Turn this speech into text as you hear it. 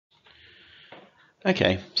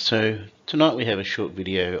Okay, so tonight we have a short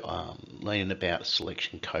video learning about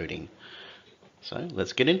selection coding. So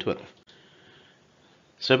let's get into it.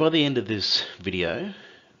 So by the end of this video,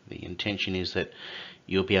 the intention is that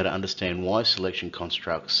you'll be able to understand why selection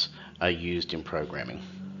constructs are used in programming.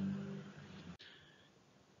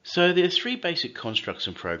 So there's three basic constructs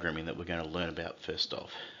in programming that we're going to learn about first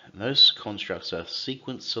off. And those constructs are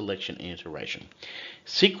sequence, selection, and iteration.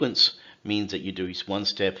 Sequence means that you do one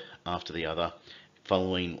step after the other,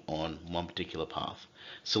 following on one particular path.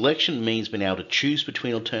 Selection means being able to choose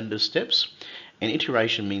between alternative steps, and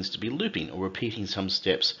iteration means to be looping or repeating some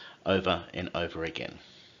steps over and over again.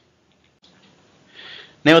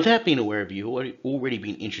 Now, without being aware of you, already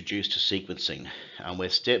been introduced to sequencing, where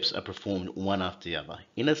steps are performed one after the other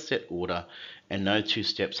in a set order, and no two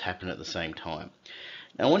steps happen at the same time.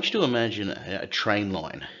 Now, I want you to imagine a train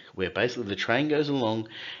line where basically the train goes along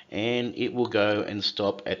and it will go and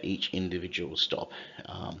stop at each individual stop.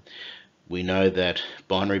 We know that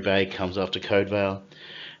Binary Bay comes after Codevale.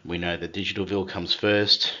 We know that Digitalville comes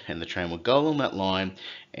first, and the train will go along that line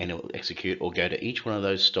and it will execute or go to each one of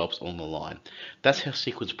those stops on the line. That's how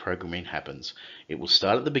sequence programming happens. It will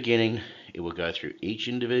start at the beginning, it will go through each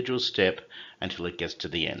individual step until it gets to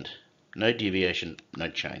the end. No deviation, no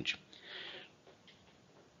change.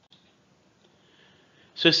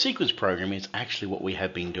 So sequence programming is actually what we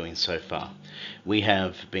have been doing so far. We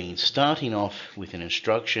have been starting off with an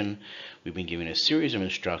instruction. We've been given a series of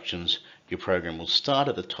instructions. Your program will start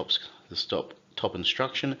at the top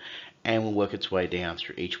instruction and will work its way down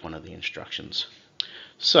through each one of the instructions.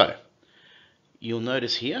 So you'll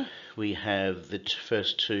notice here we have the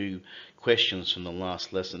first two questions from the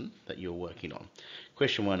last lesson that you're working on.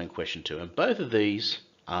 Question 1 and question 2. And both of these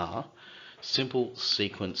are simple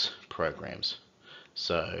sequence programs.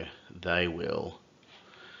 So they will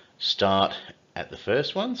start at the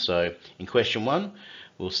first one. So in question 1,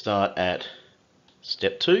 we'll start at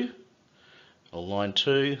step 2, or line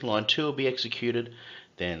 2. Line 2 will be executed,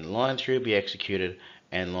 then line 3 will be executed,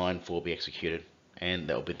 and line 4 will be executed, and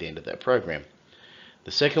that will be the end of that program.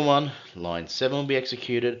 The second one, line 7 will be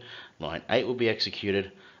executed, line 8 will be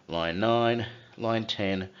executed, line 9, line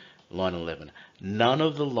 10, line 11. None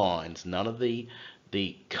of the lines, none of the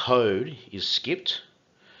code is skipped.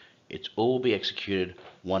 It's all be executed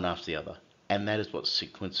one after the other. And that is what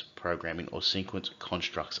sequence programming or sequence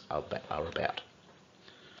constructs are about.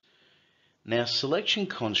 Now, selection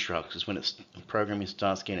constructs is when programming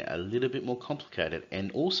starts getting a little bit more complicated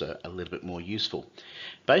and also a little bit more useful.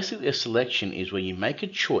 Basically, a selection is where you make a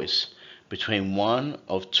choice between one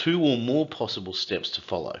of two or more possible steps to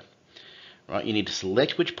follow. Right? You need to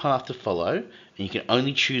select which path to follow, and you can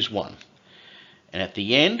only choose one. And at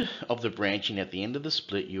the end of the branching, at the end of the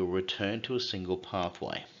split, you'll return to a single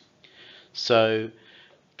pathway. So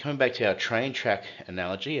coming back to our train track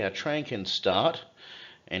analogy, our train can start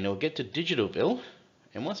and it'll get to Digitalville,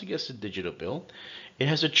 and once it gets to Digitalville, it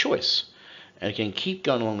has a choice. And it can keep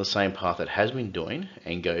going along the same path it has been doing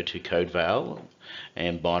and go to Codevale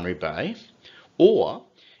and Binary Bay, or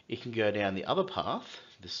it can go down the other path,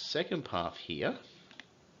 the second path here,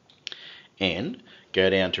 and go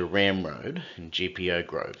down to Ram Road and GPU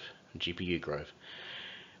Grove.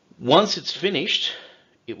 Once it's finished,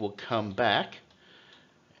 it will come back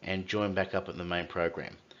and join back up at the main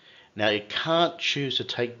program. Now, it can't choose to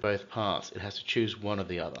take both paths. It has to choose one or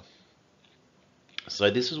the other. So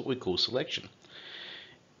this is what we call selection.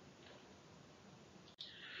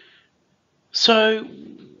 So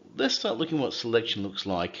let's start looking at what selection looks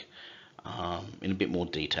like in a bit more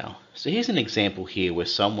detail. So here's an example here where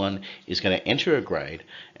someone is going to enter a grade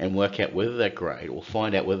and work out whether that grade, or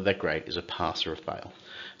find out whether that grade is a pass or a fail.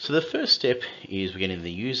 So the first step is we're getting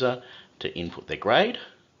the user to input their grade,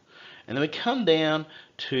 and then we come down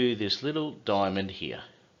to this little diamond here.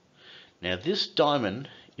 Now this diamond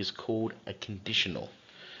is called a conditional,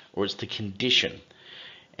 or it's the condition.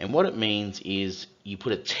 And what it means is you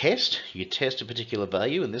put a test, you test a particular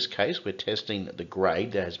value. In this case, we're testing the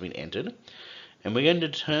grade that has been entered. And we're going to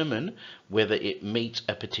determine whether it meets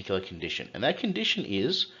a particular condition. And that condition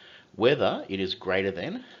is whether it is greater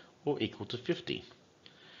than or equal to 50.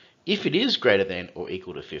 If it is greater than or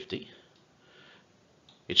equal to 50,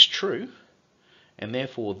 it's true. And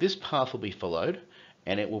therefore, this path will be followed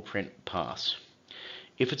and it will print pass.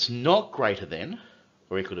 If it's not greater than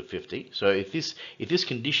or equal to 50. So if this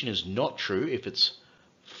condition is not true, if it's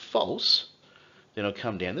false, then it'll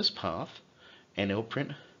come down this path and it'll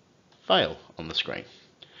print fail on the screen.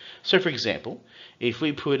 So for example, if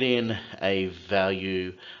we put in a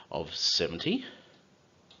value of 70,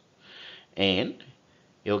 and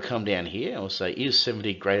it'll come down here and we'll say, is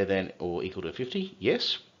 70 greater than or equal to 50?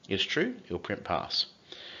 Yes. is true, it will print pass.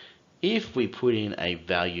 If we put in a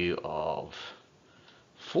value of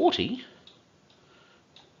 40,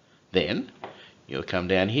 then you'll come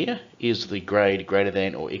down here. Is the grade greater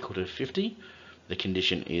than or equal to 50? The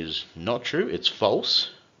condition is not true, it's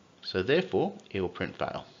false. So therefore, it will print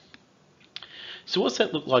fail. So what's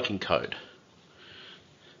that look like in code?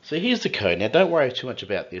 So here's the code. Now don't worry too much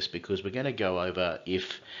about this because we're going to go over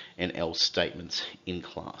if and else statements in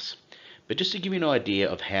class. But just to give you an idea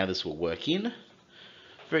of how this will work in,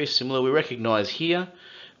 very similar. We recognize here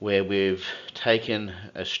where we've taken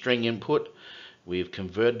a string input, we've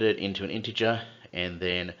converted it into an integer, and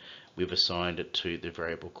then we've assigned it to the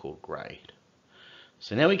variable called grade.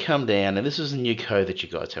 So now we come down, and this is the new code that you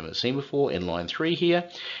guys haven't seen before. In line 3 here,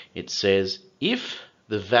 it says if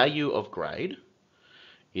the value of grade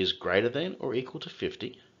is greater than or equal to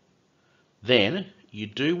 50, then you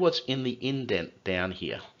do what's in the indent down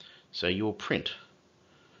here. So you will print.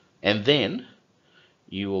 And then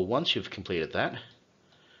you will, once you've completed that,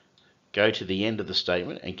 go to the end of the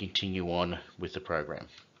statement and continue on with the program.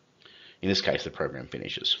 In this case, the program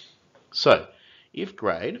finishes. So if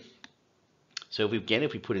grade, so if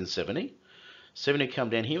we put in 70 come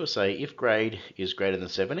down here, we'll say if grade is greater than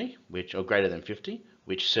 70, or greater than 50,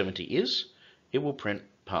 which 70 is, it will print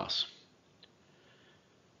pass.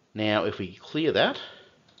 Now if we clear that,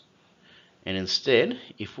 and instead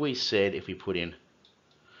if we put in,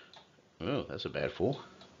 oh that's a bad 4,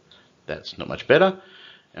 that's not much better.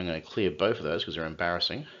 I'm going to clear both of those because they're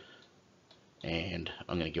embarrassing, and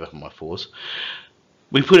I'm going to give up on my 4s.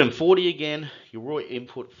 We put in 40 again, your raw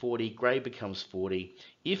input 40, grade becomes 40.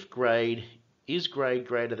 If grade is grade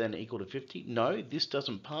greater than or equal to 50, no, this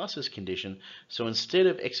doesn't pass this condition. So instead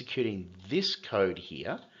of executing this code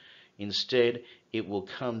here, instead it will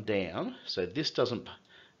come down. So this doesn't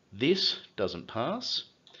pass,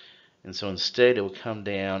 and so instead it will come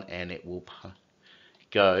down and it will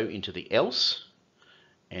go into the else,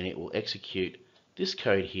 and it will execute this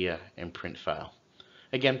code here and print fail.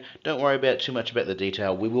 Again, don't worry about too much about the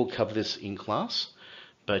detail. We will cover this in class,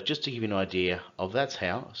 but just to give you an idea of that's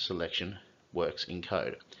how selection works in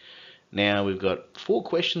code. Now we've got 4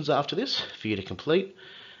 questions after this for you to complete.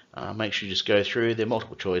 Make sure you just go through. They're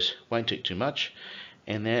multiple choice, won't take too much,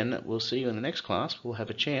 and then we'll see you in the next class. We'll have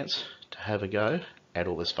a chance to have a go at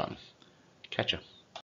all this fun. Catch ya.